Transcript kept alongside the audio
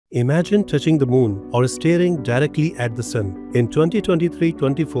Imagine touching the moon or staring directly at the sun. In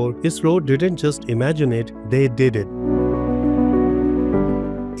 2023-24, ISRO didn't just imagine it, they did it.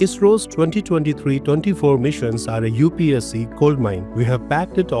 ISRO's 2023-24 missions are a UPSC goldmine. We have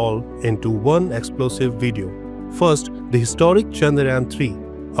packed it all into one explosive video. First, the historic Chandrayaan 3.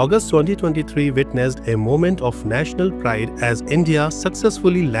 August 2023 witnessed a moment of national pride as India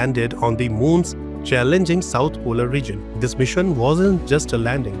successfully landed on the moon's challenging South Polar region. This mission wasn't just a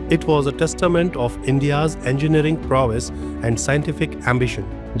landing, it was a testament of India's engineering prowess and scientific ambition.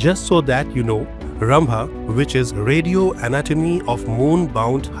 Just so that you know, RLV, which is Radio Anatomy of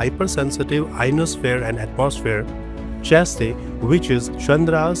Moon-Bound Hypersensitive Ionosphere and Atmosphere, CHASTE, which is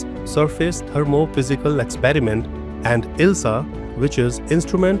Chandra's Surface Thermophysical Experiment, and ILSA, which is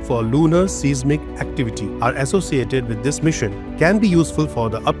Instrument for Lunar Seismic Activity, are associated with this mission, can be useful for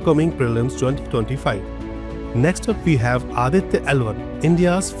the upcoming prelims 2025. Next up we have Aditya L1,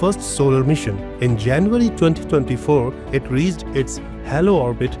 India's first solar mission. In January 2024, it reached its halo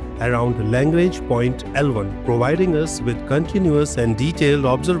orbit around Lagrange point L1, providing us with continuous and detailed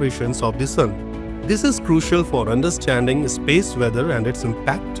observations of the Sun. This is crucial for understanding space weather and its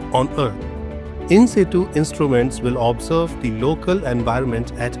impact on Earth. In situ instruments will observe the local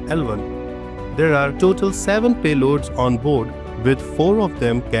environment at L1. There are total 7 payloads on board, with 4 of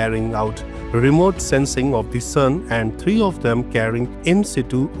them carrying out remote sensing of the Sun and 3 of them carrying in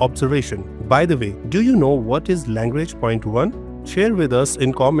situ observation. By the way, do you know what is Lagrange point 1? Share with us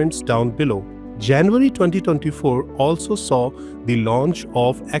in comments down below. January 2024 also saw the launch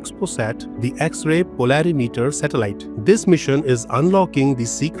of XPoSat, the X-ray polarimeter satellite. This mission is unlocking the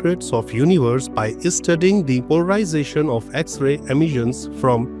secrets of universe by studying the polarization of X-ray emissions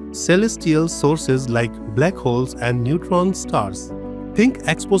from celestial sources like black holes and neutron stars. Think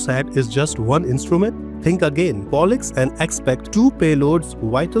XPoSat is just one instrument? Think again. POLEX and expect 2 payloads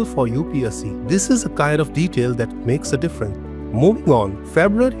vital for UPSC. This is a kind of detail that makes a difference. Moving on,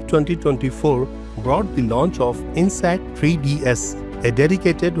 February 2024 brought the launch of INSAT 3DS, a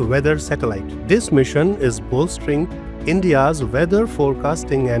dedicated weather satellite. This mission is bolstering India's weather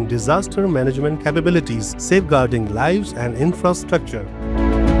forecasting and disaster management capabilities, safeguarding lives and infrastructure.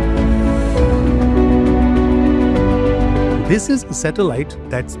 This is a satellite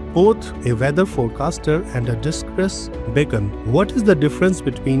that's both a weather forecaster and a distress beacon. What is the difference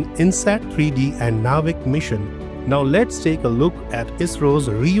between INSAT 3D and NAVIC mission? Now let's take a look at ISRO's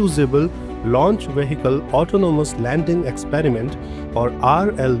Reusable Launch Vehicle Autonomous Landing Experiment, or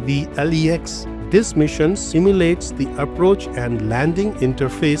RLV-LEX. This mission simulates the approach and landing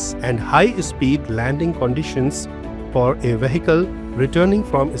interface and high-speed landing conditions for a vehicle returning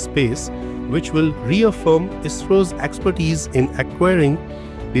from space, which will reaffirm ISRO's expertise in acquiring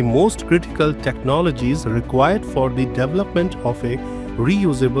the most critical technologies required for the development of a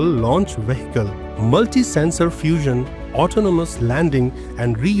reusable launch vehicle. Multi-sensor fusion, autonomous landing,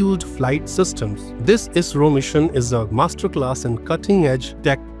 and reused flight systems. This ISRO mission is a masterclass in cutting-edge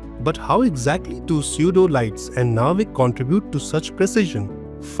tech. But how exactly do pseudo-lights and NAVIC contribute to such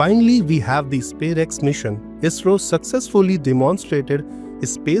precision? Finally, we have the SpaDeX mission. ISRO successfully demonstrated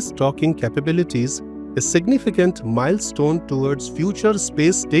space docking capabilities, a significant milestone towards future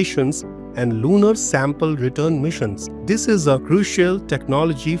space stations and lunar sample return missions. This is a crucial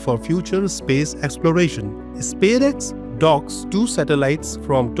technology for future space exploration. SpaDeX docks 2 satellites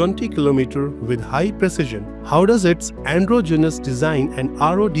from 20 km with high precision. How does its androgynous design and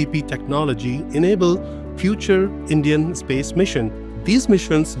RODP technology enable future Indian space mission? These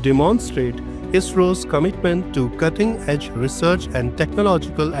missions demonstrate ISRO's commitment to cutting-edge research and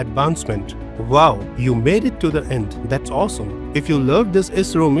technological advancement. Wow, you made it to the end. That's awesome. If you loved this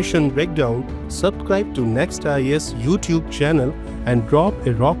ISRO mission breakdown, subscribe to Next IAS YouTube channel and drop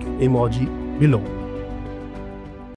a rocket emoji below.